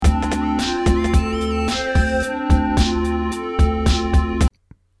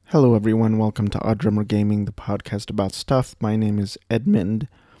Hello, everyone. Welcome to Odd Drummer Gaming, the podcast about stuff. My name is Edmund.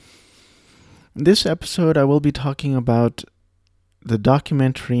 In this episode, I will be talking about the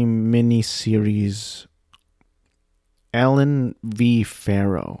documentary mini-series Alan v.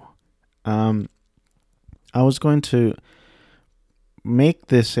 Pharaoh. I was going to make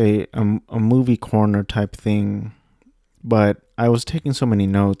this a movie corner type thing, but I was taking so many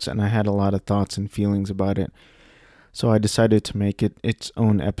notes and I had a lot of thoughts and feelings about it. So I decided to make it its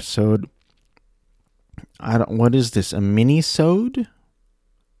own episode. What is this? A mini-sode?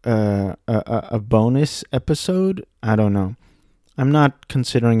 A bonus episode? I don't know. I'm not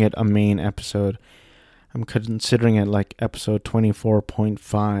considering it a main episode. I'm considering it like episode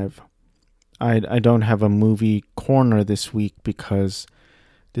 24.5. I don't have a movie corner this week because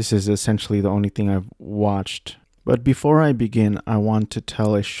this is essentially the only thing I've watched. But before I begin, I want to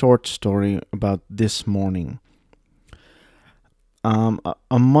tell a short story about this morning.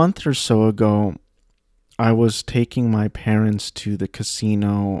 A month or so ago, I was taking my parents to the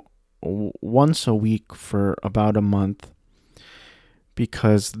casino once a week for about a month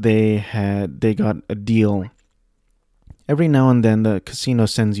because they got a deal. Every now and then, the casino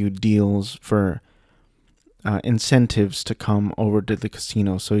sends you deals for incentives to come over to the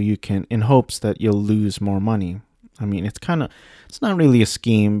casino, so you can, in hopes that you'll lose more money. I mean, it's not really a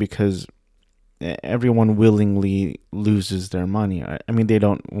scheme because everyone willingly loses their money. I mean, they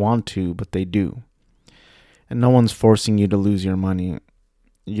don't want to, but they do. And no one's forcing you to lose your money.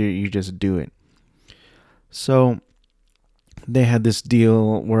 You just do it. So they had this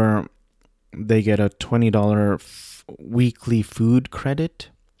deal where they get a $20 weekly food credit.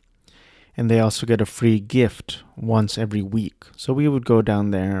 And they also get a free gift once every week. So we would go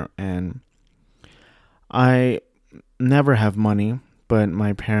down there, and I never have money, but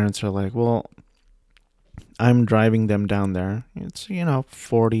my parents are like, well, I'm driving them down there. It's,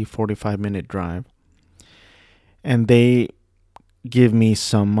 45 minute drive. And they give me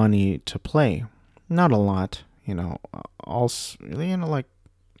some money to play. Not a lot, like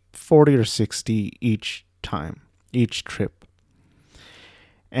 40 or 60 each time, each trip.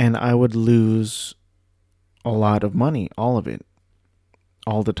 And I would lose a lot of money, all of it,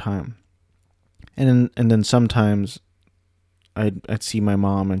 all the time. And then sometimes I'd see my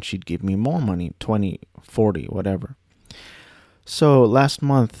mom and she'd give me more money, 20, 40, whatever. So last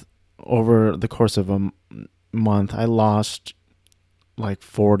month, over the course of a month, I lost like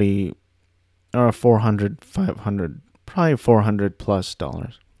 40 or 400, 500, probably $400 plus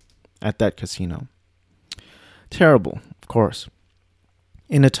at that casino. Terrible, of course,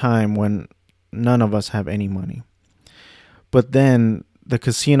 in a time when none of us have any money. But then the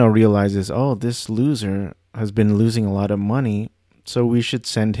casino realizes, oh, this loser has been losing a lot of money, so we should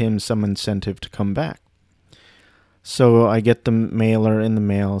send him some incentive to come back. So I get the mailer in the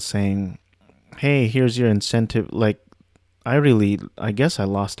mail saying, hey, here's your incentive. Like, I guess I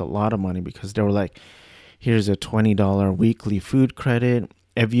lost a lot of money because they were like, here's a $20 weekly food credit.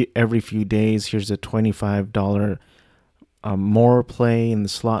 Every few days, here's a $25 more play in the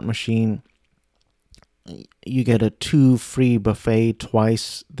slot machine. You get a 2 free buffet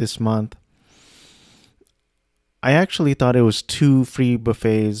twice this month. I actually thought it was 2 free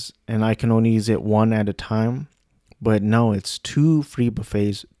buffets and I can only use it one at a time. But no, it's 2 free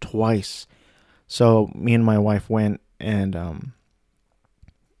buffets twice. So me and my wife went and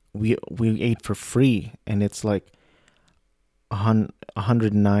we ate for free. And it's like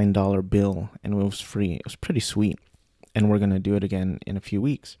 $109 bill and it was free. It was pretty sweet. And we're going to do it again in a few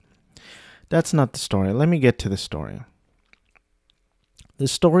weeks. That's not the story. Let me get to the story. The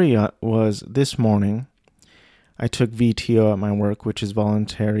story was this morning. I took VTO at my work, which is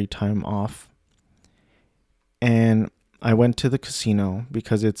voluntary time off. And I went to the casino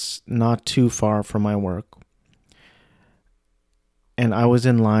because it's not too far from my work. And I was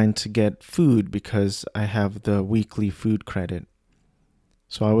in line to get food because I have the weekly food credit.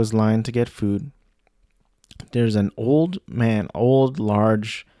 So I was in line to get food. There's an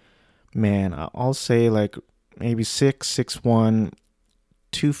large man. I'll say like maybe 6'1",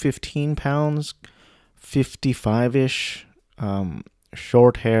 215 pounds, 55-ish,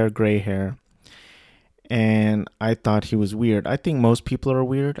 short hair, gray hair. And I thought he was weird. I think most people are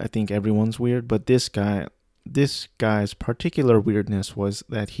weird. I think everyone's weird. But this guy's particular weirdness was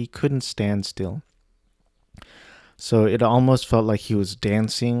that he couldn't stand still. So it almost felt like he was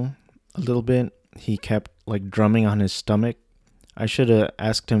dancing a little bit. He kept like drumming on his stomach. I should have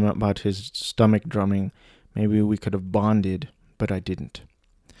asked him about his stomach drumming. Maybe we could have bonded, but I didn't.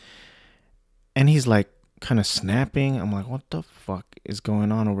 And he's like kind of snapping. I'm like, what the fuck is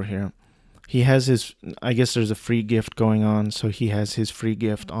going on over here? He has his, I guess there's a free gift going on, so he has his free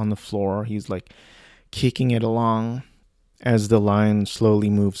gift on the floor. He's like kicking it along as the line slowly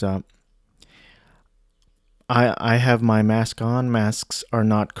moves up. I have my mask on. Masks are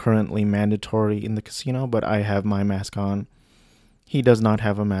not currently mandatory in the casino, but I have my mask on. He does not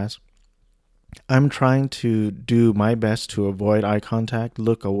have a mask. I'm trying to do my best to avoid eye contact,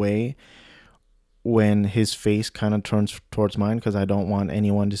 look away when his face kind of turns towards mine because I don't want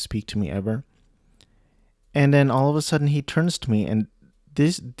anyone to speak to me ever. And then all of a sudden he turns to me, and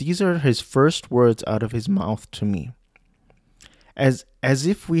these are his first words out of his mouth to me. As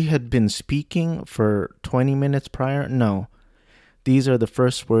if we had been speaking for 20 minutes prior. No. These are the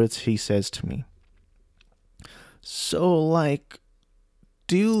first words he says to me. So, like,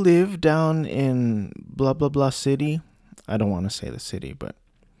 do you live down in blah, blah, blah city? I don't want to say the city, but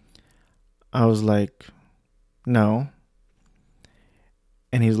I was like, no.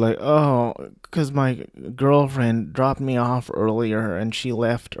 And he's like, oh, because my girlfriend dropped me off earlier and she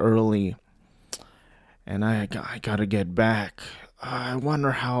left early. And I got to get back. I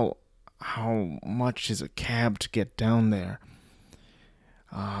wonder how much is a cab to get down there.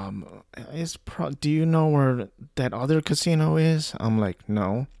 Do you know where that other casino is? I'm like,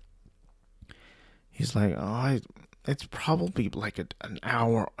 no. He's like, oh, it's probably like an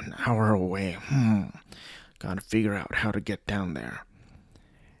hour away. Gotta figure out how to get down there.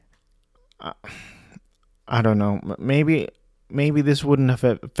 I don't know. Maybe this wouldn't have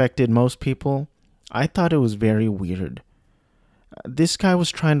affected most people. I thought it was very weird. This guy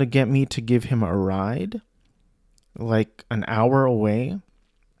was trying to get me to give him a ride, like an hour away.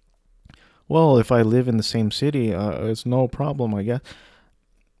 Well, if I live in the same city, it's no problem, I guess.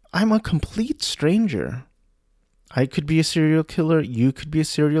 I'm a complete stranger. I could be a serial killer. You could be a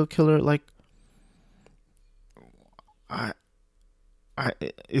serial killer. Like,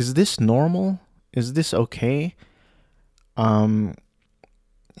 is this normal? Is this okay?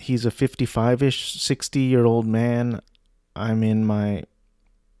 He's a 55-ish, 60-year-old man. I'm in my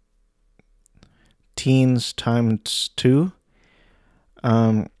teens times 2.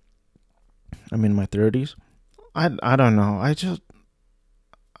 I'm in my 30s. I don't know.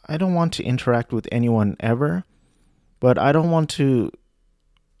 I don't want to interact with anyone ever, but I don't want to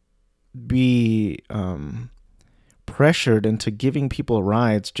be pressured into giving people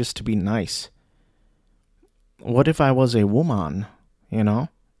rides just to be nice. What if I was a woman, you know?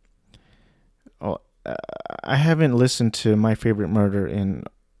 Oh, I haven't listened to My Favorite Murder in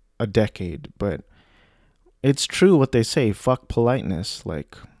a decade, but it's true what they say, fuck politeness.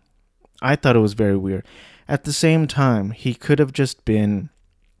 Like, I thought it was very weird. At the same time, he could have just been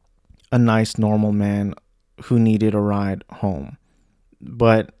a nice, normal man who needed a ride home.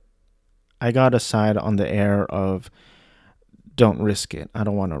 But I got a side on the air of don't risk it. I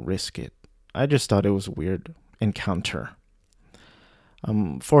don't want to risk it. I just thought it was a weird encounter.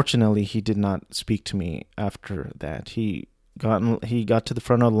 Fortunately, he did not speak to me after that. He got to the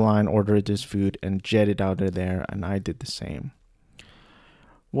front of the line, ordered his food, and jetted out of there, and I did the same.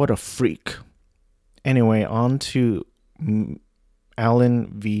 What a freak. Anyway, on to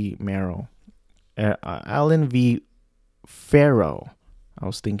Alan V. Merrill. Alan V. Farrow. I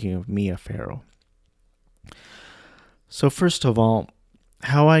was thinking of Mia Farrow. So first of all,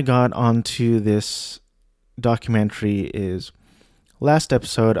 how I got onto this documentary is last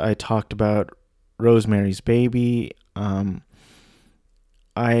episode I talked about Rosemary's Baby. I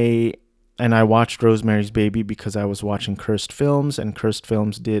watched Rosemary's Baby because I was watching Cursed Films, and Cursed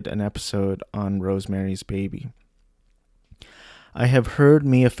Films did an episode on Rosemary's Baby. I have heard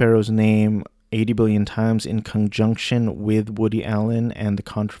Mia Farrow's name 80 billion times in conjunction with Woody Allen and the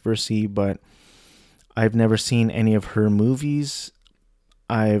controversy, but I've never seen any of her movies.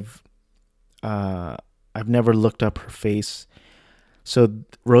 I've never looked up her face. So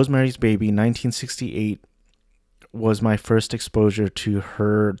Rosemary's Baby, 1968, was my first exposure to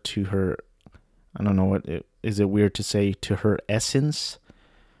her, I don't know is it weird to say, to her essence,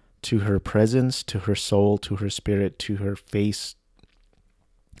 to her presence, to her soul, to her spirit, to her face.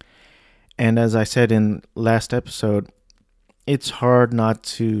 And as I said in last episode, it's hard not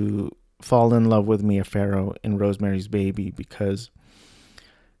to fall in love with Mia Farrow in Rosemary's Baby because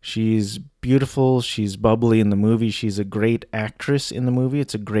she's beautiful, she's bubbly in the movie, she's a great actress in the movie,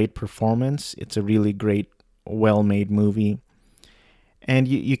 it's a great performance, it's a really great, well-made movie. And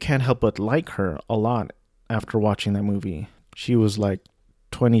you can't help but like her a lot after watching that movie. She was like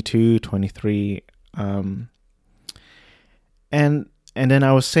 22, 23. And then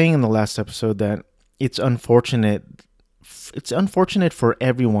I was saying in the last episode that it's unfortunate for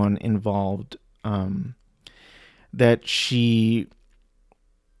everyone involved that she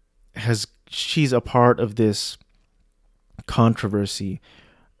she's a part of this controversy.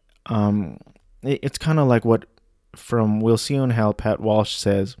 It's kind of like what from We'll See You in Hell, Pat Walsh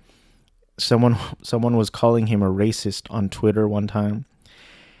says. Someone was calling him a racist on Twitter one time,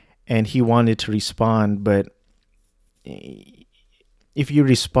 and he wanted to respond, but if you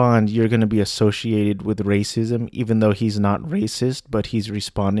respond, you're going to be associated with racism, even though he's not racist, but he's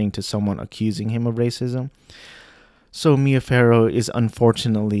responding to someone accusing him of racism. So Mia Farrow is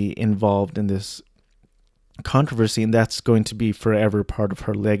unfortunately involved in this controversy, and that's going to be forever part of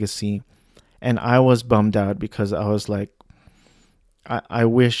her legacy. And I was bummed out because I was like, I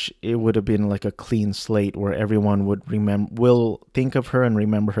wish it would have been like a clean slate where everyone will think of her and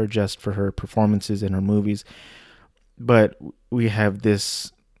remember her just for her performances in her movies. But we have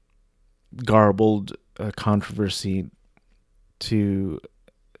this garbled controversy to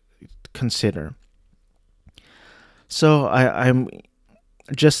consider. So I'm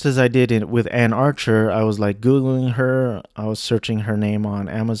just as I did with Anne Archer. I was like Googling her. I was searching her name on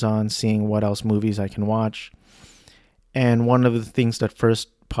Amazon, seeing what else movies I can watch. And one of the things that first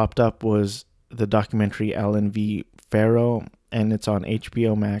popped up was the documentary Ellen v. Farrow, and it's on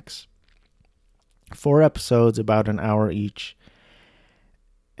HBO Max. 4 episodes, about an hour each.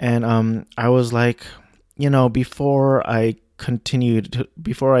 And I was like, before I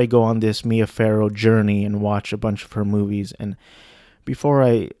go on this Mia Farrow journey and watch a bunch of her movies, and before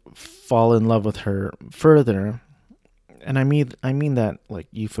I fall in love with her further, and I mean that like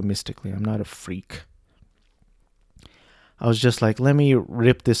euphemistically, I'm not a freak. I was just like, let me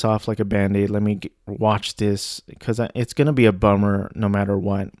rip this off like a Band-Aid. Let me watch this, because it's going to be a bummer no matter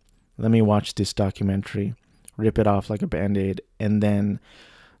what. Let me watch this documentary, rip it off like a Band-Aid, and then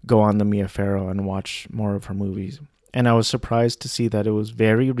go on to Mia Farrow and watch more of her movies. And I was surprised to see that it was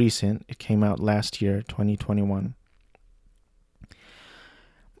very recent. It came out last year, 2021.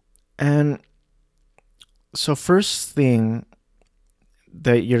 And so first thing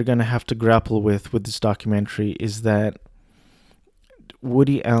that you're going to have to grapple with this documentary is that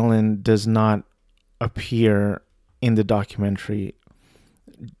Woody Allen does not appear in the documentary,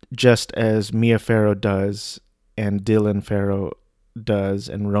 just as Mia Farrow does, and Dylan Farrow does,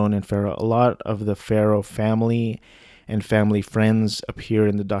 and Ronan Farrow. A lot of the Farrow family and family friends appear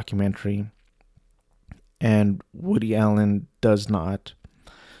in the documentary, and Woody Allen does not.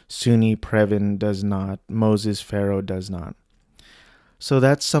 Suni Previn does not. Moses Farrow does not. So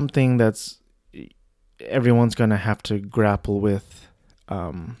that's something that's everyone's going to have to grapple with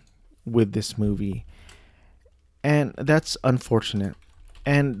this movie. And that's unfortunate.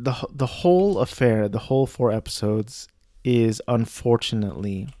 And the whole affair, the whole 4 episodes, is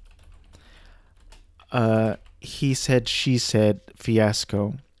unfortunately he said, she said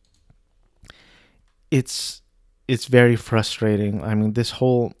fiasco. It's very frustrating. I mean,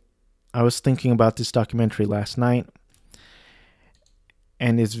 I was thinking about this documentary last night,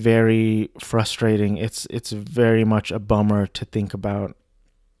 and it's very frustrating. It's very much a bummer to think about.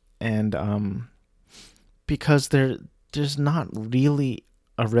 And because there's not really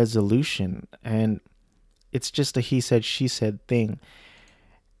a resolution, and it's just a he said, she said thing.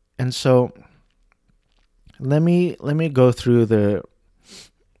 And so let me go through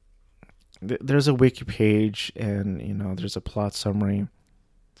there's a wiki page, and there's a plot summary.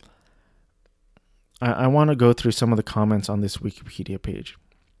 I want to go through some of the comments on this Wikipedia page.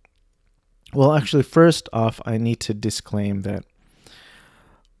 Well, actually, first off, I need to disclaim that,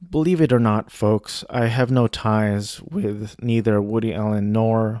 believe it or not, folks, I have no ties with neither Woody Allen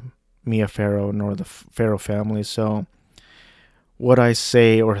nor Mia Farrow nor the Farrow family, so what I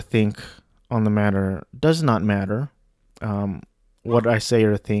say or think on the matter does not matter. What I say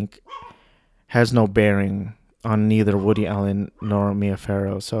or think has no bearing on neither Woody Allen nor Mia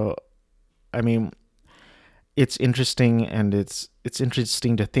Farrow. So, I mean, it's interesting, and it's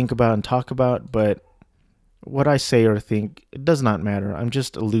interesting to think about and talk about, but what I say or think, it does not matter. I'm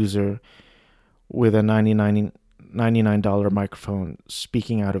just a loser with a $99 microphone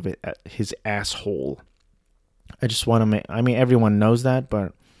speaking out of it at his asshole. I just want to everyone knows that,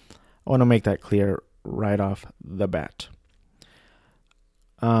 but I want to make that clear right off the bat.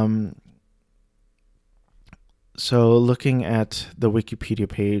 So looking at the Wikipedia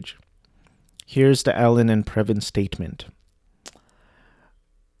page, here's the Allen and Previn statement.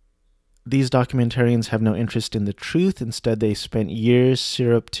 These documentarians have no interest in the truth. Instead, they spent years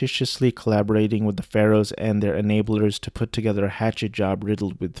surreptitiously collaborating with the Farrows and their enablers to put together a hatchet job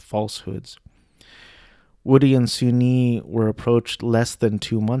riddled with falsehoods. Woody and Suni were approached less than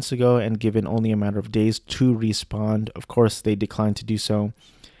 2 months ago and given only a matter of days to respond. Of course, they declined to do so,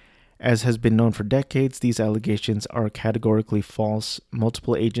 As has been known for decades, these allegations are categorically false.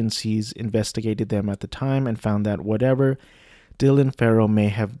 Multiple agencies investigated them at the time and found that whatever Dylan Farrow may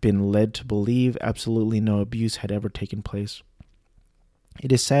have been led to believe, absolutely no abuse had ever taken place.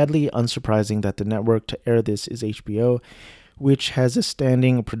 It is sadly unsurprising that the network to air this is HBO, which has a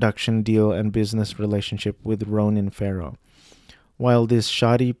standing production deal and business relationship with Ronan Farrow. While this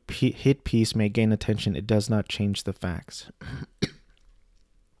shoddy hit piece may gain attention, it does not change the facts.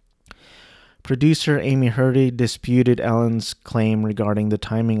 Producer Amy Hurdy disputed Allen's claim regarding the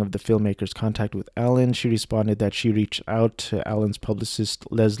timing of the filmmaker's contact with Allen. She responded that she reached out to Allen's publicist,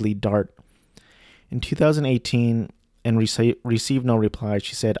 Leslie Dart, in 2018 and received no reply.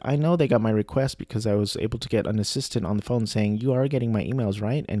 She said, "I know they got my request because I was able to get an assistant on the phone saying, 'You are getting my emails,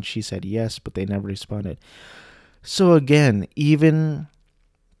 right?' And she said yes, but they never responded." So again, even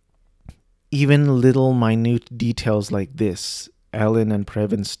little minute details like this, Allen and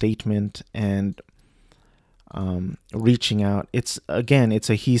Previn's statement and reaching out, it's a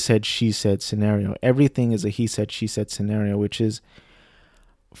he said, she said scenario. Everything is a he said, she said scenario, which is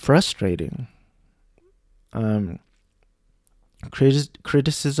frustrating.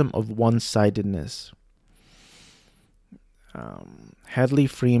 Criticism of one-sidedness. Hadley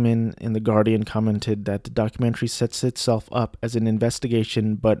Freeman in The Guardian commented that the documentary sets itself up as an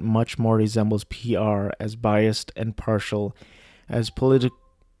investigation but much more resembles PR, as biased and partial as political...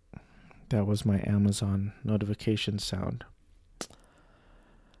 That was my Amazon notification sound.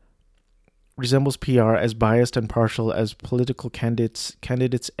 Resembles PR as biased and partial as political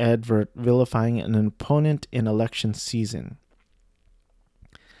candidates advert vilifying an opponent in election season.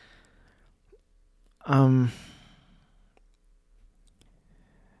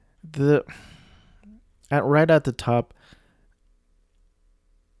 Right at the top,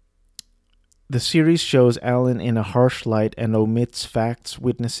 the series shows Allen in a harsh light and omits facts,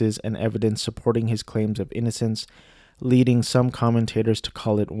 witnesses, and evidence supporting his claims of innocence, leading some commentators to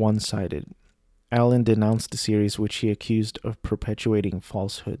call it one-sided. Allen denounced the series, which he accused of perpetuating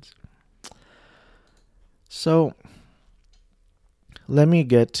falsehoods. So, let me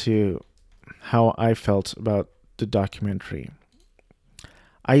get to how I felt about the documentary.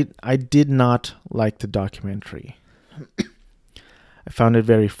 I did not like the documentary. I found it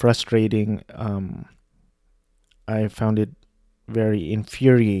very frustrating. I found it very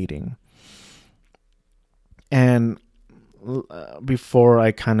infuriating. And before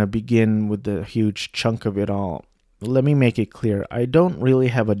I kind of begin with the huge chunk of it all, let me make it clear. I don't really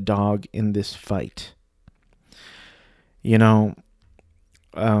have a dog in this fight. You know,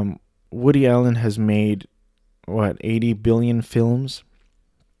 Woody Allen has made, 80 billion films?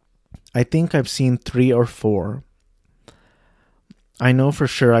 I think I've seen 3 or 4. I know for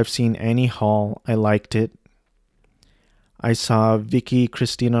sure I've seen Annie Hall. I liked it. I saw Vicky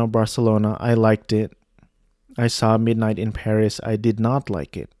Cristina Barcelona. I liked it. I saw Midnight in Paris. I did not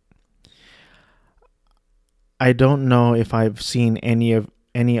like it. I don't know if I've seen any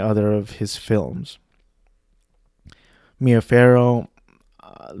other of his films. Mia Farrow,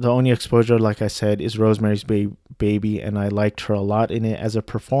 the only exposure, like I said, is Rosemary's Baby, and I liked her a lot in it. As a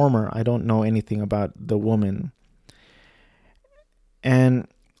performer, I don't know anything about the woman. And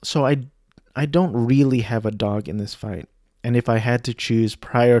so I don't really have a dog in this fight. And if I had to choose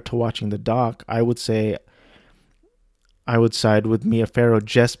prior to watching the doc, I would say I would side with Mia Farrow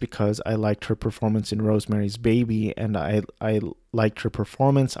just because I liked her performance in Rosemary's Baby, and I liked her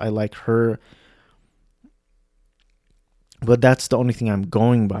performance. I like her. But that's the only thing I'm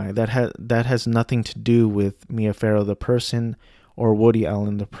going by. That has nothing to do with Mia Farrow the person or Woody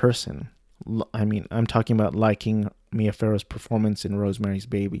Allen the person. I mean, I'm talking about liking Mia Farrow's performance in Rosemary's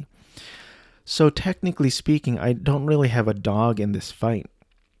Baby. So technically speaking, I don't really have a dog in this fight.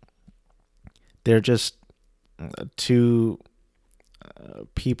 They're just two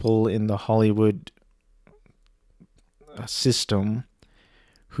people in the Hollywood system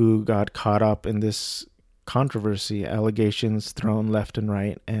who got caught up in this controversy, allegations thrown left and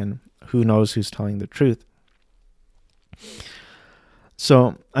right, and who knows who's telling the truth.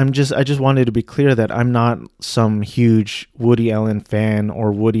 So I just wanted to be clear that I'm not some huge Woody Allen fan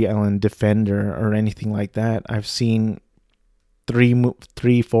or Woody Allen defender or anything like that. I've seen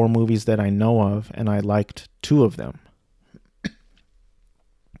 4 movies that I know of, and I liked 2 of them.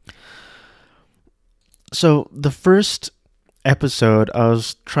 So the first episode, I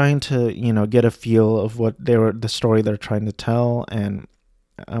was trying to, get a feel of what the story they're trying to tell, and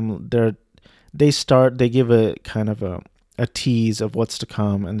they give a kind of a tease of what's to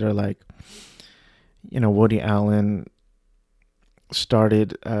come, and they're like, Woody Allen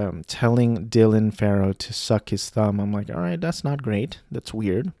started telling Dylan Farrow to suck his thumb. I'm like, all right, that's not great. That's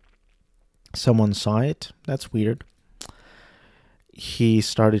weird. Someone saw it. That's weird. He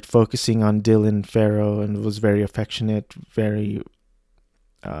started focusing on Dylan Farrow and was very affectionate, very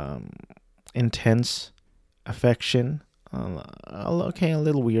intense affection. Okay, a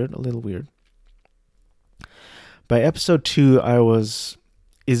little weird. By episode 2,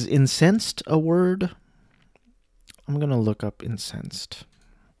 is incensed a word? I'm going to look up incensed.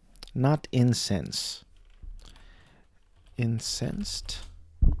 Not incense. Incensed.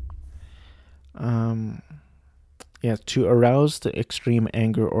 Yeah, to arouse the extreme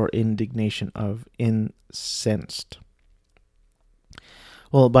anger or indignation of, incensed.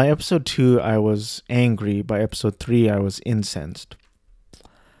 Well, by episode 2, I was angry. By episode 3, I was incensed.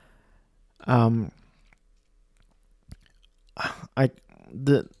 All right,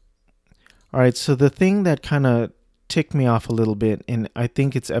 so the thing that kind of ticked me off a little bit, and I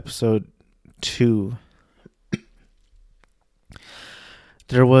think it's episode 2.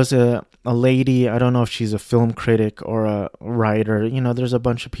 There was a lady, I don't know if she's a film critic or a writer. There's a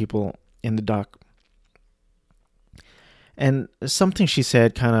bunch of people in the doc. And something she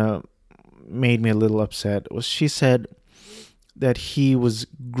said kind of made me a little upset. She said that he was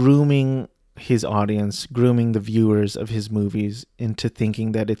grooming his audience, grooming the viewers of his movies into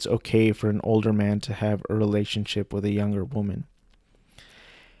thinking that it's okay for an older man to have a relationship with a younger woman.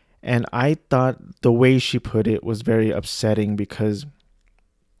 And I thought the way she put it was very upsetting because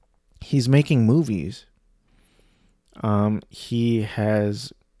he's making movies. He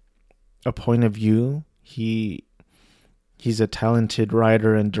has a point of view. He's a talented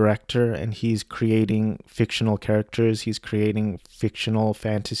writer and director, and he's creating fictional characters. He's creating fictional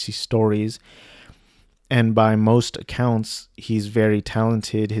fantasy stories. And by most accounts, he's very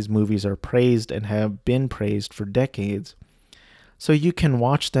talented. His movies are praised and have been praised for decades. So you can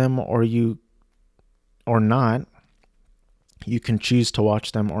watch them or not. You can choose to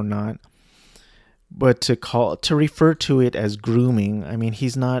watch them or not. But to refer to it as grooming, I mean,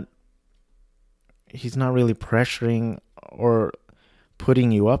 he's not really pressuring or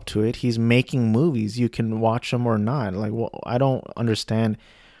putting you up to it. He's making movies. You can watch them or not. I don't understand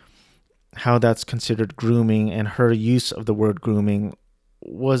how that's considered grooming, and her use of the word grooming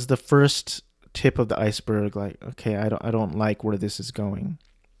was the first tip of the iceberg. Okay, I don't like where this is going.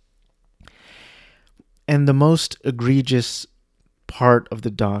 And the most egregious part of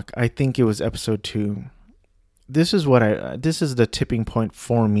the doc, I think it was episode 2. This is the tipping point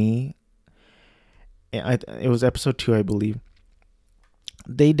for me. It was episode 2, I believe.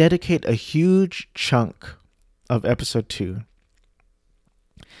 They dedicate a huge chunk of episode 2.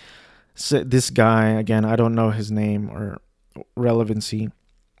 So this guy, again, I don't know his name or relevancy.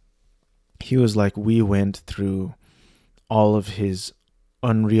 He was like, we went through all of his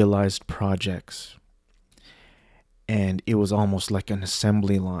unrealized projects, and it was almost like an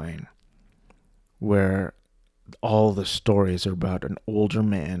assembly line where all the stories are about an older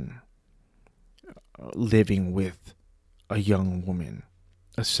man living with a young woman,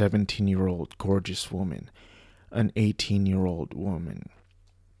 a 17-year-old gorgeous woman, an 18-year-old woman.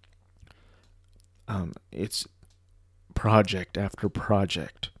 It's project after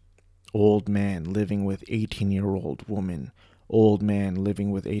project. Old man living with 18-year-old woman. Old man living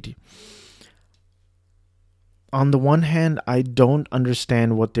with 18. On the one hand, I don't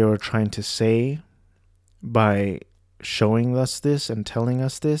understand what they were trying to say by showing us this and telling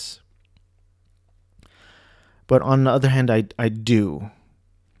us this. But on the other hand, I do.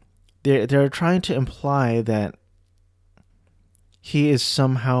 They're trying to imply that he is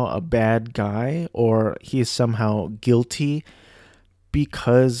somehow a bad guy, or he is somehow guilty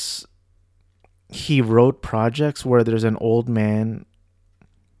because he wrote projects where there's an old man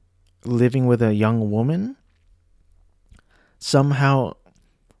living with a young woman. Somehow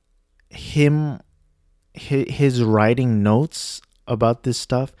his writing notes about this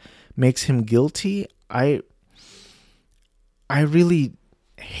stuff makes him guilty. I really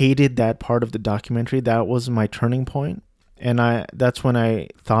hated that part of the documentary. That was my turning point. And that's when I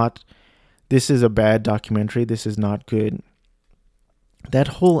thought, this is a bad documentary. This is not good. That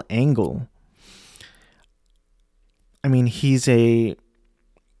whole angle. I mean, he's an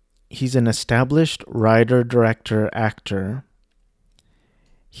established writer, director, actor.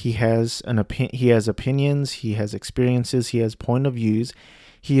 He has opinions, he has experiences, he has point of views.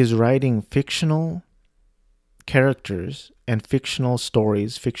 He is writing fictional characters and fictional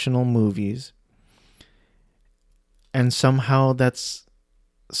stories, fictional movies. And somehow that's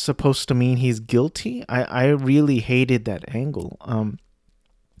supposed to mean he's guilty. I really hated that angle.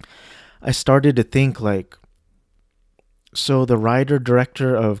 I started to think so the writer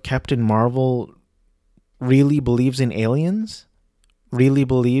director of Captain Marvel really believes in aliens? Really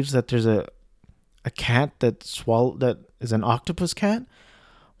believes that there's a a cat that is an octopus cat.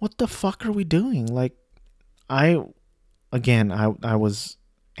 What the fuck are we doing? Like, I I was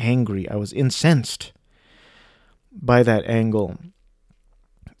angry. I was incensed by that angle.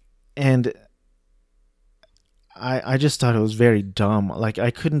 And I just thought it was very dumb. Like, I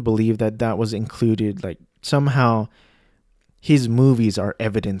couldn't believe that that was included. Like, somehow his movies are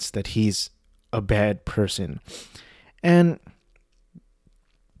evidence that he's a bad person. And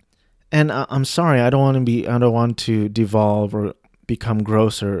I'm sorry, I don't want to devolve or become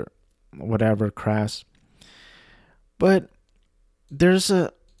gross or whatever, crass. But there's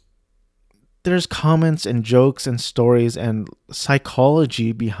comments and jokes and stories and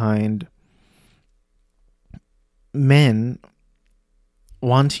psychology behind men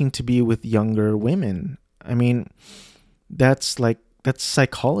wanting to be with younger women. I mean, that's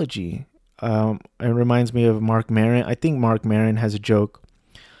psychology. It reminds me of Mark Maron. I think Mark Maron has a joke.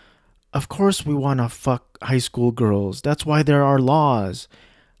 Of course we want to fuck high school girls. That's why there are laws.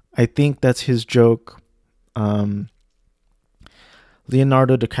 I think that's his joke. Leonardo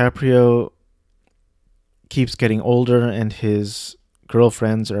DiCaprio keeps getting older and his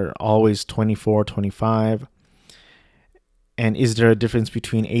girlfriends are always 24, 25. And is there a difference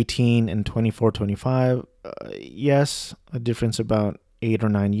between 18 and 24, 25? Yes, a difference about 8 or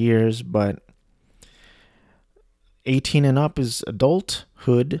 9 years, but 18 and up is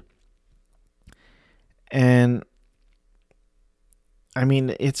adulthood. And I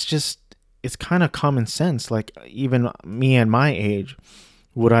mean, it's kind of common sense. Like, even me at my age,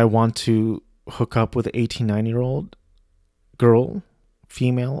 would I want to hook up with an 18, 9-year-old girl,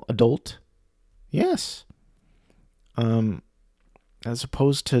 female, adult? Yes. As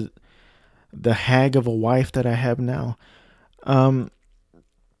opposed to the hag of a wife that I have now.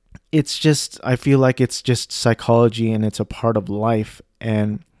 It's just, I feel like it's just psychology and it's a part of life.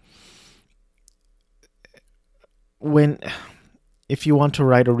 And if you want to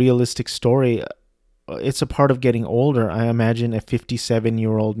write a realistic story, it's a part of getting older. I imagine a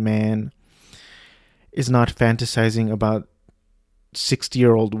 57-year-old man is not fantasizing about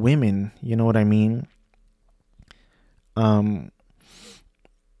 60-year-old women. You know what I mean? I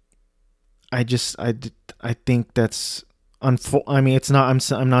think that's I mean, it's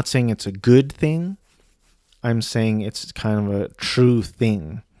not. I'm not saying it's a good thing. I'm saying it's kind of a true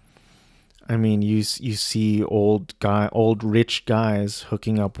thing. I mean, you see old rich guys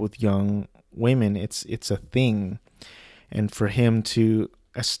hooking up with young women. It's a thing, and for him to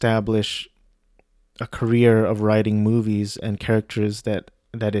establish a career of writing movies and characters that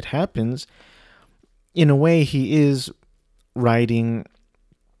it happens, in a way, he is writing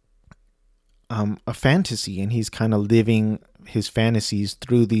a fantasy, and he's kind of living his fantasies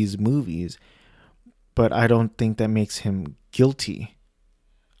through these movies. But I don't think that makes him guilty.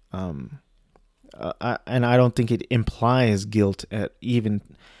 And I don't think it implies guilt at even.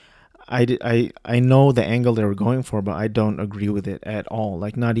 I know the angle they were going for, but I don't agree with it at all.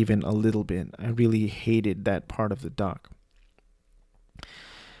 Like, not even a little bit. I really hated that part of the doc.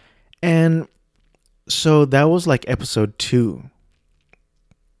 And so that was like episode 2.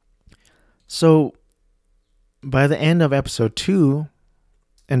 So by the end of episode 2,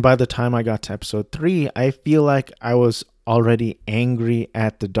 and by the time I got to episode 3, I feel like I was already angry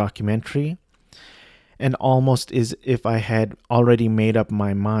at the documentary, and almost as if I had already made up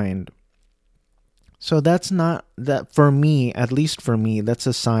my mind. So that's not, that for me, at least for me, that's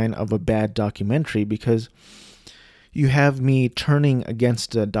a sign of a bad documentary, because you have me turning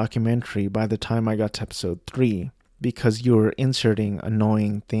against the documentary by the time I got to episode 3, because you're inserting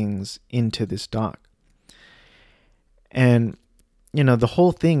annoying things into this doc. And, you know, the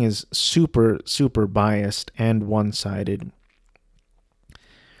whole thing is super, super biased and one-sided,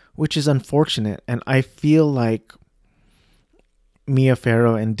 which is unfortunate. And I feel like Mia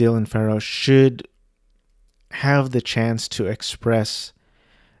Farrow and Dylan Farrow should have the chance to express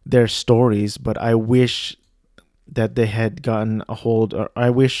their stories, but I wish that they had gotten a hold, or I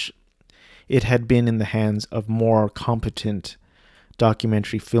wish it had been in the hands of more competent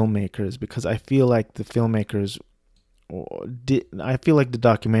documentary filmmakers, because I feel like the filmmakers I feel like the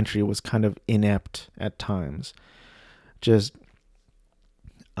documentary was kind of inept at times. Just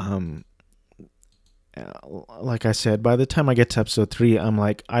like I said, by the time I get to episode 3, I'm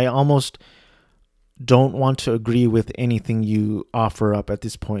like, I almost don't want to agree with anything you offer up at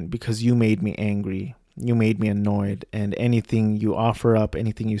this point, because you made me angry, you made me annoyed, and anything you offer up,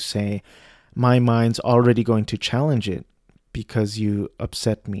 anything you say, my mind's already going to challenge it because you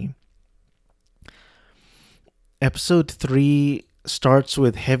upset me. Episode 3 starts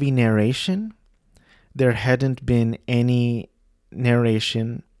with heavy narration. There hadn't been any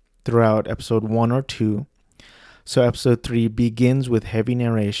narration throughout episode 1 or 2. So episode 3 begins with heavy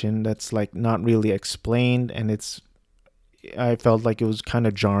narration that's like not really explained, and I felt like it was kind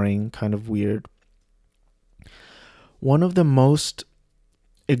of jarring, kind of weird. One of the most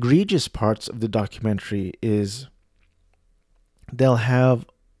egregious parts of the documentary is they'll have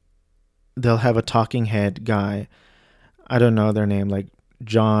a talking head guy. I don't know their name, like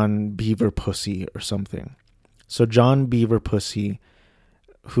John Beaver Pussy or something. So John Beaver Pussy,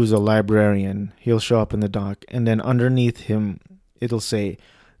 who's a librarian, he'll show up in the doc, and then underneath him it'll say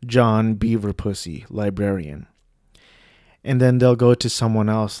John Beaver Pussy, librarian. And then they'll go to someone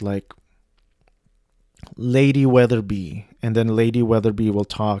else like Lady Weatherby, and then Lady Weatherby will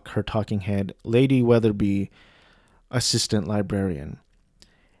talk, her talking head, Lady Weatherby, assistant librarian.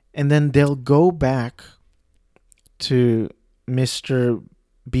 And then they'll go back to Mr.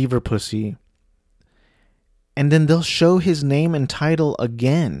 Beaver Pussy, and then they'll show his name and title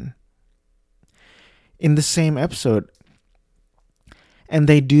again in the same episode. And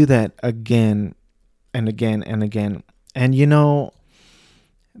they do that again and again and again. And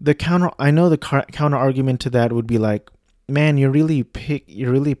the counter argument to that would be like, man, you're really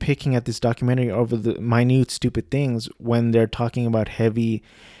picking at this documentary over the minute stupid things when they're talking about heavy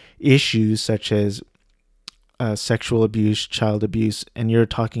issues such as sexual abuse, child abuse, and you're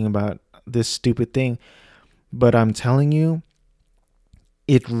talking about this stupid thing. But I'm telling you,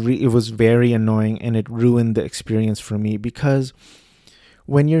 it was very annoying, and it ruined the experience for me, because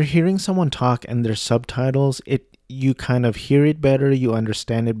when you're hearing someone talk and there's subtitles, you kind of hear it better, you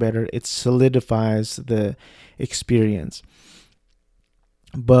understand it better, it solidifies the experience.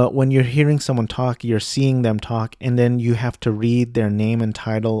 But when you're hearing someone talk, you're seeing them talk, and then you have to read their name and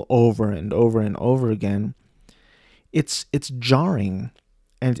title over and over and over again. It's jarring,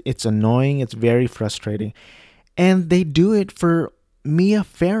 and it's annoying, it's very frustrating. And they do it for Mia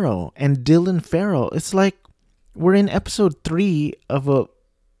Farrow and Dylan Farrow. It's like we're in episode 3 of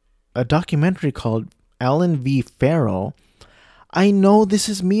a documentary called Alan V. Farrow. I know this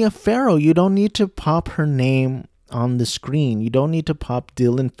is Mia Farrow. You don't need to pop her name on the screen. You don't need to pop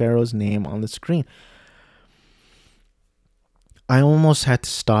Dylan Farrow's name on the screen. I almost had to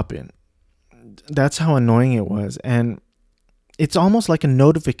stop it. That's how annoying it was. And it's almost like a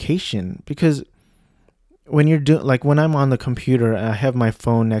notification, because when when I'm on the computer and I have my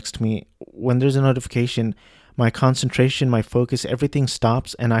phone next to me, when there's a notification, my concentration, my focus, everything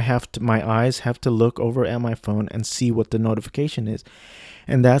stops, and my eyes have to look over at my phone and see what the notification is.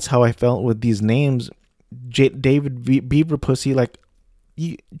 And that's how I felt with these names. David Beaver Pussy, like,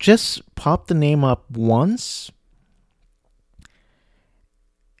 you just pop the name up once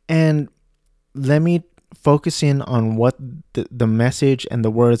and let me focus in on what the message and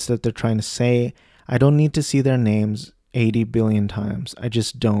the words that they're trying to say. I don't need to see their names 80 billion times. I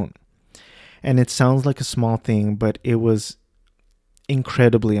just don't. And it sounds like a small thing, but it was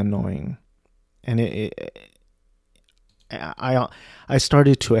incredibly annoying. And I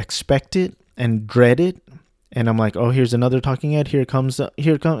started to expect it and dread it. And I'm like, oh, here's another talking head. Here.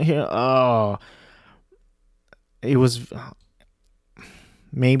 Oh, it was,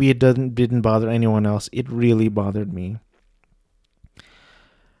 maybe it didn't bother anyone else. It really bothered me.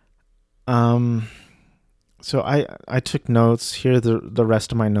 So I took notes. Here are the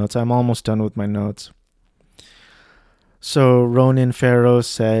rest of my notes. I'm almost done with my notes. So Ronan Farrow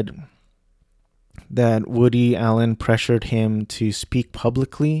said that Woody Allen pressured him to speak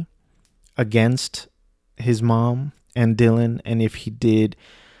publicly against his mom and Dylan, and if he did,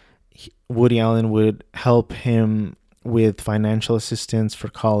 Woody Allen would help him with financial assistance for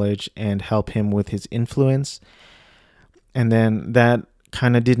college and help him with his influence. And then that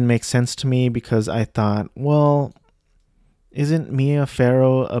kind of didn't make sense to me, because I thought, well, isn't Mia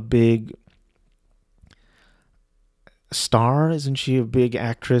Farrow a big star? Isn't she a big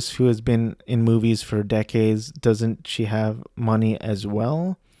actress who has been in movies for decades? Doesn't she have money as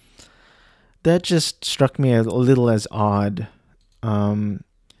well? That just struck me a little as odd. And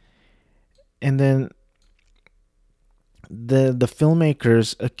then the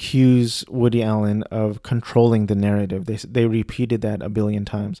filmmakers accuse Woody Allen of controlling the narrative. They repeated that a billion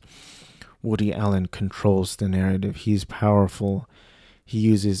times. Woody Allen controls the narrative. He's powerful. He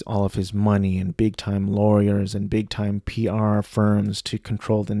uses all of his money and big-time lawyers and big-time PR firms to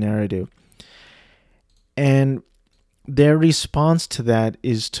control the narrative. And their response to that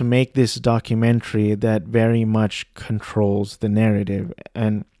is to make this documentary that very much controls the narrative.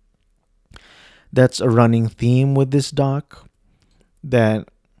 And that's a running theme with this doc, that,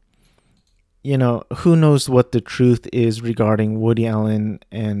 who knows what the truth is regarding Woody Allen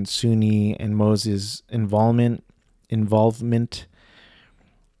and Suni and Moses' involvement.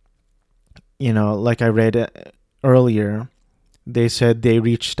 like I read earlier, they said they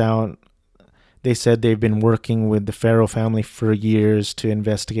reached out. They said they've been working with the Farrow family for years to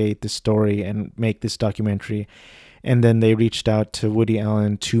investigate this story and make this documentary. And then they reached out to Woody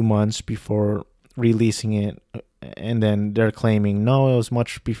Allen 2 months before releasing it. And then they're claiming, no, it was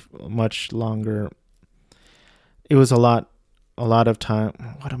much longer. It was a lot of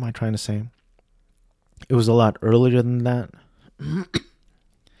time. What am I trying to say? It was a lot earlier than that.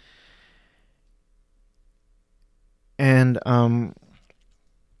 And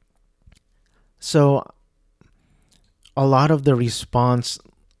so a lot of the response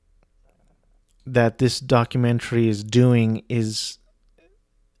that this documentary is doing is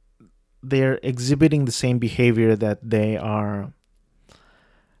they're exhibiting the same behavior that they are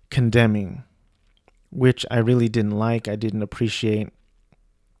condemning, which I really didn't like. I didn't appreciate.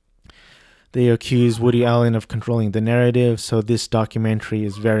 They accuse Woody Allen of controlling the narrative, so this documentary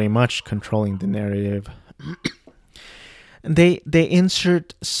is very much controlling the narrative. And they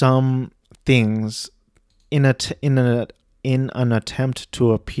insert some things in an attempt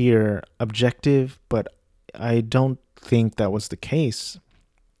to appear objective, but I don't think that was the case.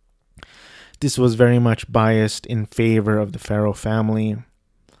 This was very much biased in favor of the Farrow family.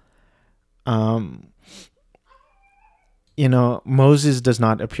 Moses does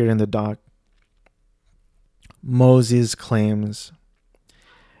not appear in the doc. Moses claims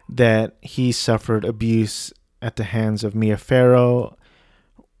that he suffered abuse at the hands of Mia Farrow.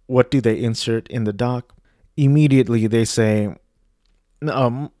 What do they insert in the doc? Immediately they say,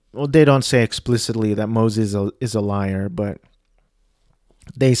 they don't say explicitly that Moses is a liar, but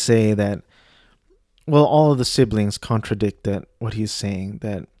they say that, all of the siblings contradict what he's saying,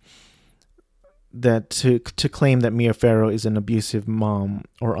 that to claim that Mia Farrow is an abusive mom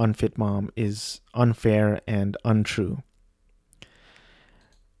or unfit mom is unfair and untrue.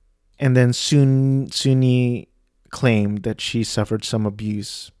 And then Suni claimed that she suffered some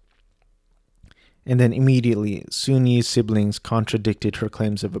abuse. And then immediately Suni's siblings contradicted her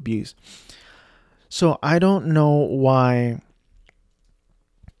claims of abuse. So I don't know why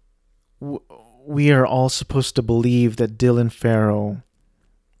we are all supposed to believe that Dylan Farrow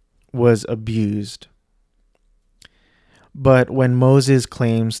was abused. But when Moses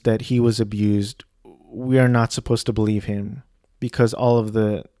claims that he was abused, we are not supposed to believe him because all of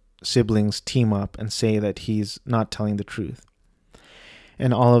the siblings team up and say that he's not telling the truth.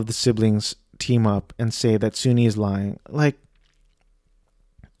 And all of the siblings team up and say that Suni is lying. Like,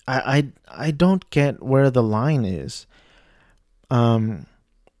 I don't get where the line is.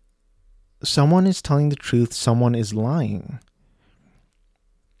 Someone is telling the truth, someone is lying.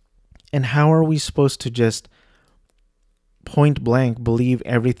 And how are we supposed to just point blank believe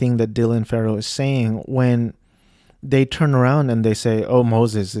everything that Dylan Farrow is saying when they turn around and they say, oh,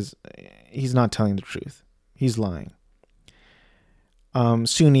 he's not telling the truth. He's lying.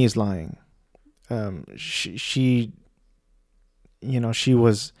 Suni is lying. She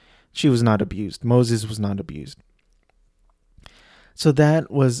was not abused. Moses was not abused. So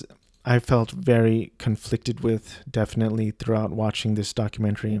I felt very conflicted with, definitely, throughout watching this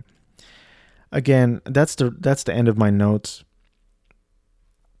documentary. Again, that's the end of my notes.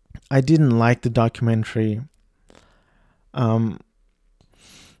 I didn't like the documentary.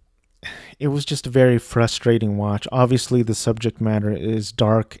 It was just a very frustrating watch. Obviously, the subject matter is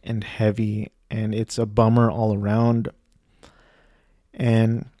dark and heavy, and it's a bummer all around.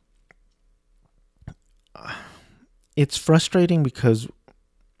 And it's frustrating because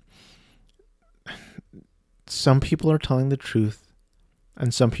some people are telling the truth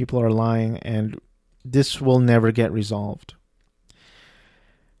and some people are lying, and this will never get resolved.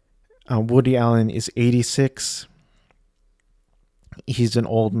 Woody Allen is 86. He's an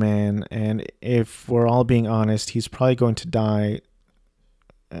old man, and if we're all being honest, he's probably going to die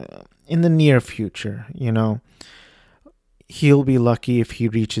in the near future. He'll be lucky if he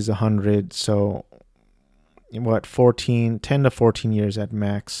reaches 100. So, 10 to 14 years at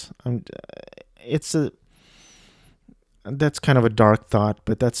max. That's kind of a dark thought,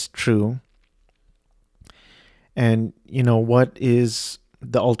 but that's true. And, what is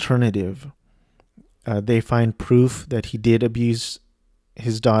the alternative? They find proof that he did abuse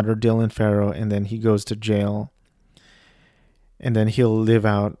his daughter, Dylan Farrow, and then he goes to jail. And then he'll live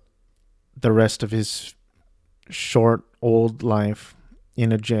out the rest of his short, old life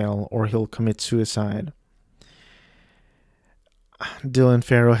in a jail, or he'll commit suicide. Dylan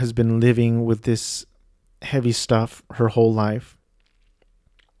Farrow has been living with this heavy stuff her whole life.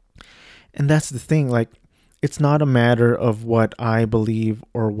 And that's the thing, it's not a matter of what I believe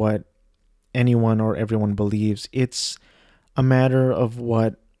or what anyone or everyone believes. It's a matter of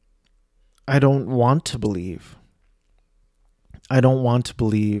what I don't want to believe. I don't want to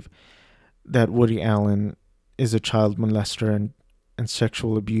believe that Woody Allen is a child molester and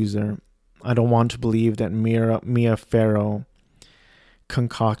sexual abuser. I don't want to believe that Mia Farrow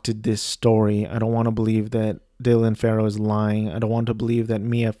concocted this story. I don't want to believe that Dylan Farrow is lying. I don't want to believe that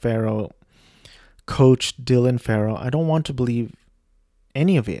Mia Farrow coached Dylan Farrow. I don't want to believe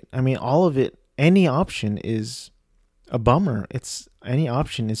any of it. I mean, all of it. Any option is a bummer. Any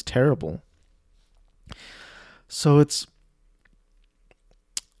option is terrible. So it's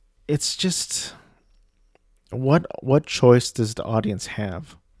just, what choice does the audience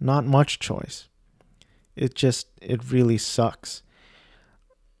have? Not much choice. It really sucks.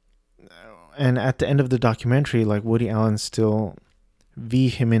 And at the end of the documentary, like, Woody Allen still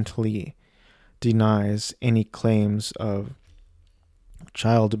vehemently denies any claims of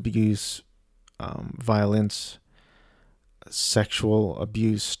child abuse, violence, sexual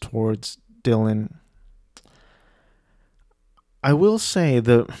abuse towards Dylan. I will say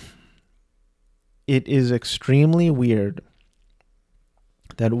that it is extremely weird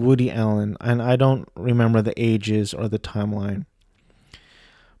that Woody Allen, and I don't remember the ages or the timeline,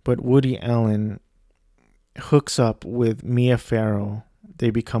 but Woody Allen hooks up with Mia Farrow.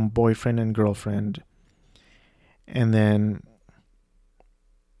 They become boyfriend and girlfriend. And then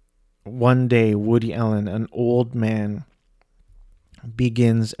one day, Woody Allen, an old man,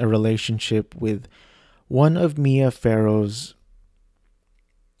 begins a relationship with one of Mia Farrow's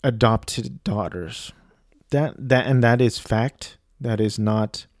adopted daughters. That is fact. That is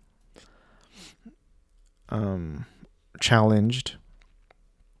not challenged.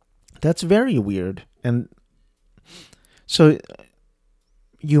 That's very weird. And so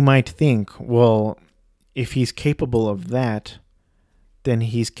you might think, well, if he's capable of that, then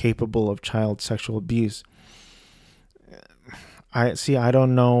he's capable of child sexual abuse. I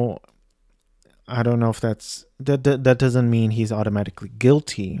don't know. I don't know if that doesn't mean he's automatically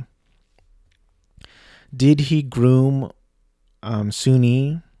guilty. Did he groom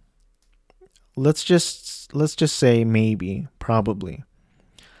Suni? Let's just say maybe, probably.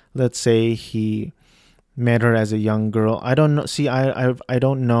 Let's say he met her as a young girl. I don't know. See, I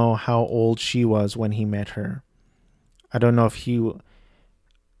don't know how old she was when he met her. I don't know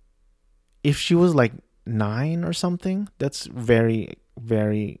if she was like 9 or something. That's very,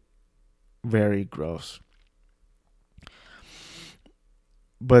 very, very gross.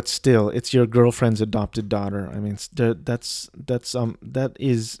 But still, it's your girlfriend's adopted daughter. I mean, that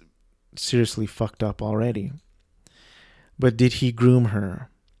is seriously fucked up already. But did he groom her?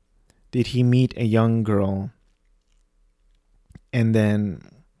 Did he meet a young girl and then,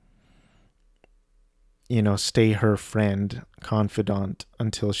 stay her friend, confidant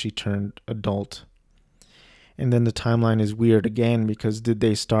until she turned adult? And then the timeline is weird again, because did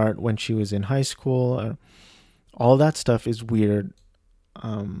they start when she was in high school? All that stuff is weird.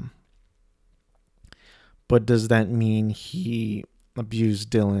 But does that mean he abused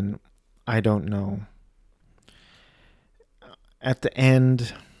Dylan? I don't know. At the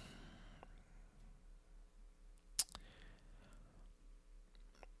end,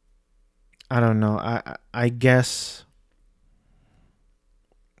 I don't know. I guess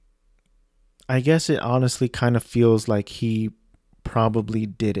it honestly kind of feels like he probably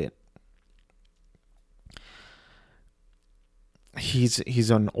did it. He's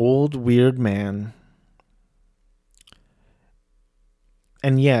an old weird man.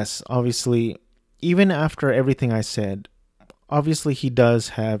 And yes, obviously, even after everything I said, obviously he does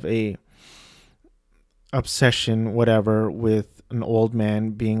have a obsession, whatever, with an old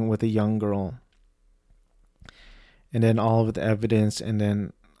man being with a young girl. And then all of the evidence, and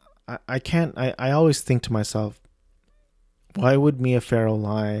then I always think to myself, why would Mia Farrow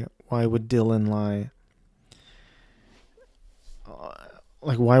lie? Why would Dylan lie?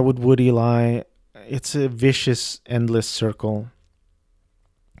 Like, why would Woody lie? It's a vicious, endless circle.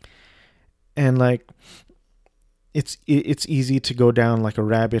 And like, it's easy to go down like a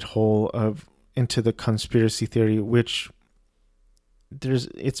rabbit hole into the conspiracy theory, which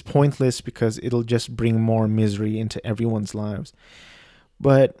it's pointless because it'll just bring more misery into everyone's lives.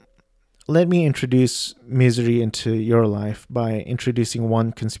 But let me introduce misery into your life by introducing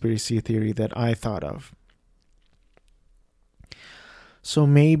one conspiracy theory that I thought of. So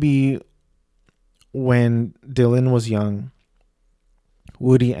maybe when Dylan was young,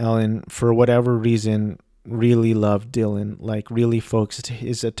 Woody Allen, for whatever reason, really loved Dylan, like really focused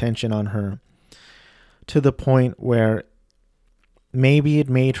his attention on her, to the point where maybe it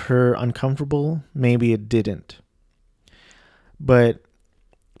made her uncomfortable, maybe it didn't. But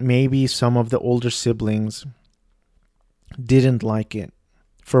maybe some of the older siblings didn't like it.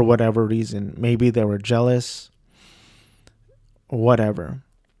 for whatever reason. Maybe they were jealous, whatever.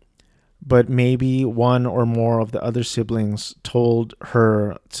 But maybe one or more of the other siblings told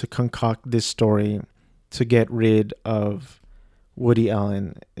her to concoct this story to get rid of Woody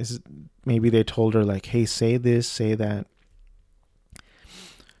Allen. Maybe they told her, like, hey, say this, say that,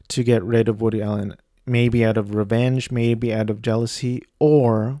 to get rid of Woody Allen. Maybe out of revenge, maybe out of jealousy,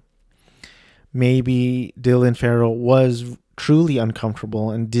 or maybe Dylan Farrow was truly uncomfortable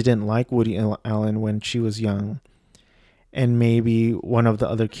and didn't like Woody Allen when she was young. And maybe one of the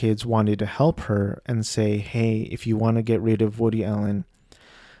other kids wanted to help her and say, hey, if you want to get rid of Woody Allen,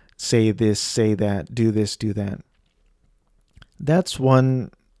 say this, say that, do this, do that. That's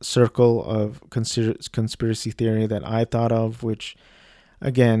one circle of conspiracy theory that I thought of, which,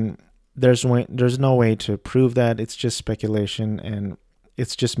 again, there's no way to prove that. It's just speculation, and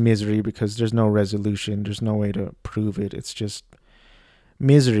it's just misery because there's no resolution. There's no way to prove it. It's just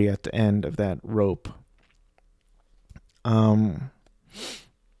misery at the end of that rope.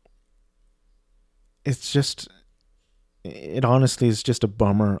 It's just, it honestly is just a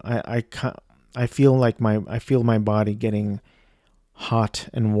bummer. I feel my body getting hot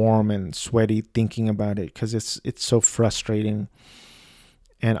and warm and sweaty thinking about it because it's so frustrating,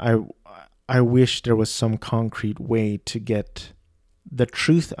 and I wish there was some concrete way to get the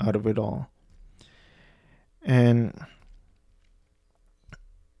truth out of it all. And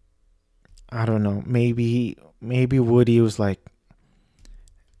I don't know, maybe Woody was like,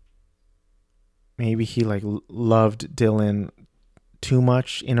 maybe he like loved Dylan too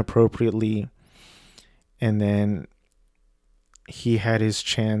much inappropriately, and then he had his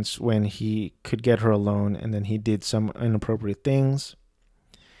chance when he could get her alone, and then he did some inappropriate things,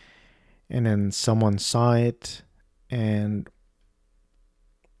 and then someone saw it, and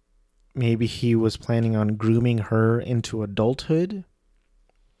maybe he was planning on grooming her into adulthood,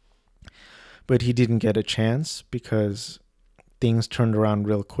 but he didn't get a chance because things turned around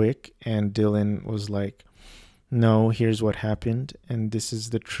real quick, and Dylan was like, no, here's what happened, and this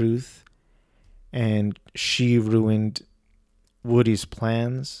is the truth. And she ruined Woody's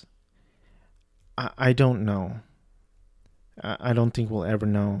plans. I don't know. I don't think we'll ever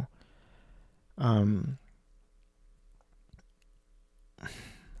know.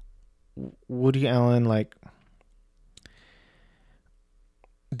 Woody Allen, like,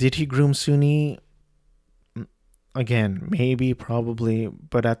 did he groom Suni? Again, maybe, probably,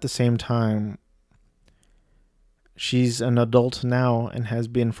 but at the same time, she's an adult now and has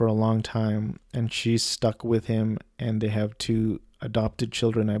been for a long time, and she's stuck with him, and they have 2 adopted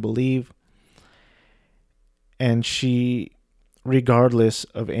children, I believe. And she, regardless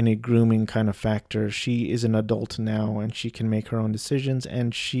of any grooming kind of factor, she is an adult now, and she can make her own decisions,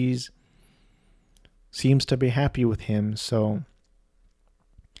 and seems to be happy with him. So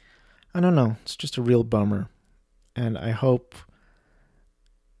I don't know, it's just a real bummer. And I hope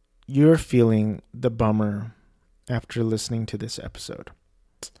you're feeling the bummer after listening to this episode.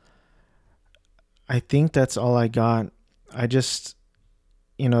 I think that's all I got. I just,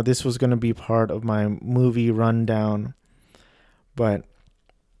 this was going to be part of my movie rundown, but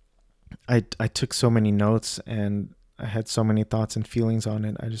I took so many notes and I had so many thoughts and feelings on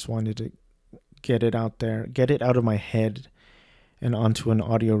it. I just wanted to get it out there, get it out of my head and onto an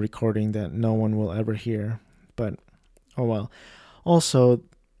audio recording that no one will ever hear. But oh well. Also,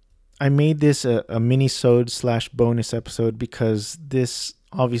 I made this a mini-sode / bonus episode because this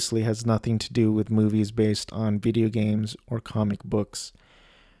obviously has nothing to do with movies based on video games or comic books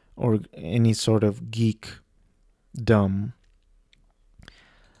or any sort of geekdom.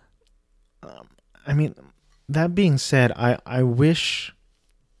 I mean, that being said, I wish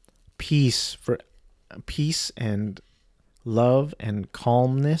peace and love and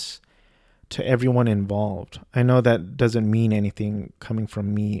calmness to everyone involved. I know that doesn't mean anything coming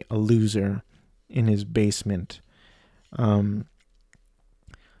from me, a loser in his basement.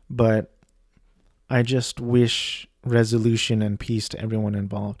 But I just wish resolution and peace to everyone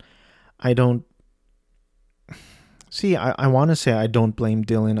involved. I want to say I don't blame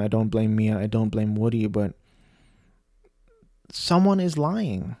Dylan, I don't blame Mia, I don't blame Woody, but someone is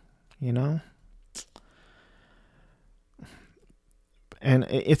lying, And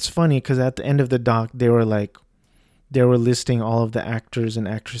it's funny because at the end of the doc, they were listing all of the actors and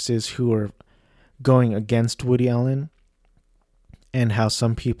actresses who were going against Woody Allen, and how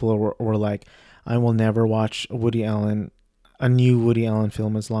some people were like, I will never watch a new Woody Allen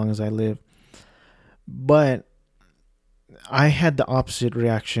film as long as I live. But I had the opposite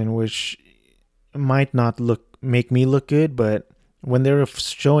reaction, which might not make me look good, but when they were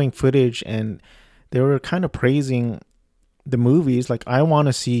showing footage and they were kind of praising the movies, like I want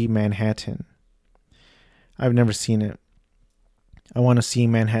to see Manhattan. I've never seen it. I want to see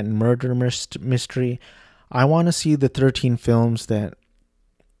Manhattan Murder Mystery. I want to see the 13 films that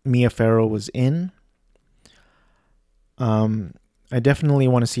Mia Farrow was in. I definitely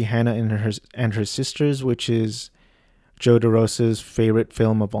want to see Hannah and her Sisters, which is Joe DeRosa's favorite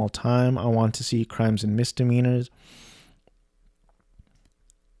film of all time. I want to see Crimes and Misdemeanors.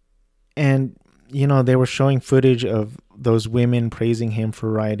 And, you know, they were showing footage of those women praising him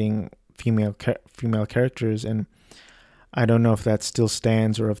for writing female characters, and I don't know if that still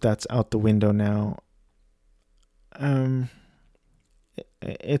stands or if that's out the window now.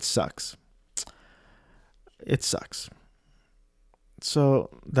 It sucks. It sucks. So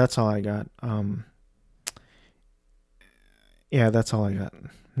that's all I got. Yeah, that's all I got.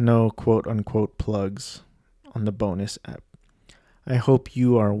 No quote unquote plugs on the bonus app. I hope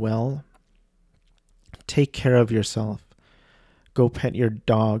you are well. Take care of yourself. Go pet your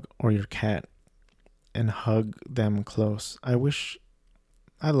dog or your cat and hug them close. I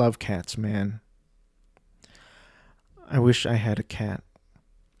love cats, man. I wish I had a cat.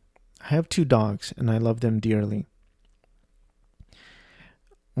 I have 2 dogs and I love them dearly.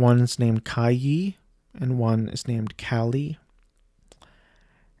 One's named Kayi and one is named Callie.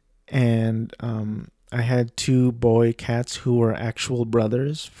 And I had 2 boy cats who were actual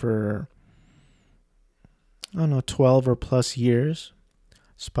brothers for, I don't know, 12 or plus years.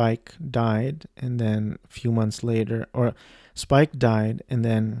 Spike died, and then a few months later, or Spike died, and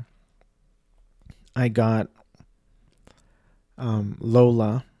then I got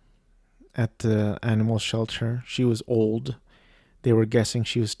Lola at the animal shelter. She was old. They were guessing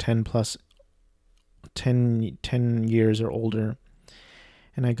she was 10 years or older.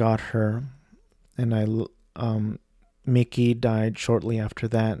 And I got her, and Mickey died shortly after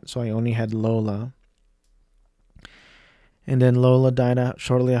that, so I only had Lola. And then Lola died out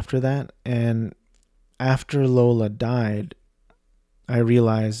shortly after that, and after Lola died, I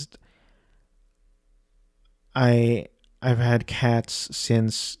realized I've had cats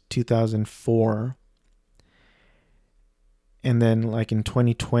since 2004, and then like in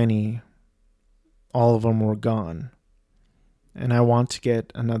 2020, all of them were gone. And I want to get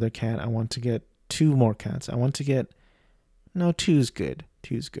another cat. I want to get 2 more cats. No, 2's good.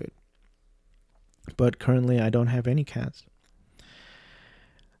 2's good. But currently I don't have any cats.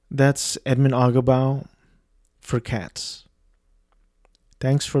 That's Edmund Agabau for cats.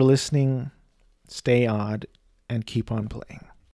 Thanks for listening. Stay odd and keep on playing.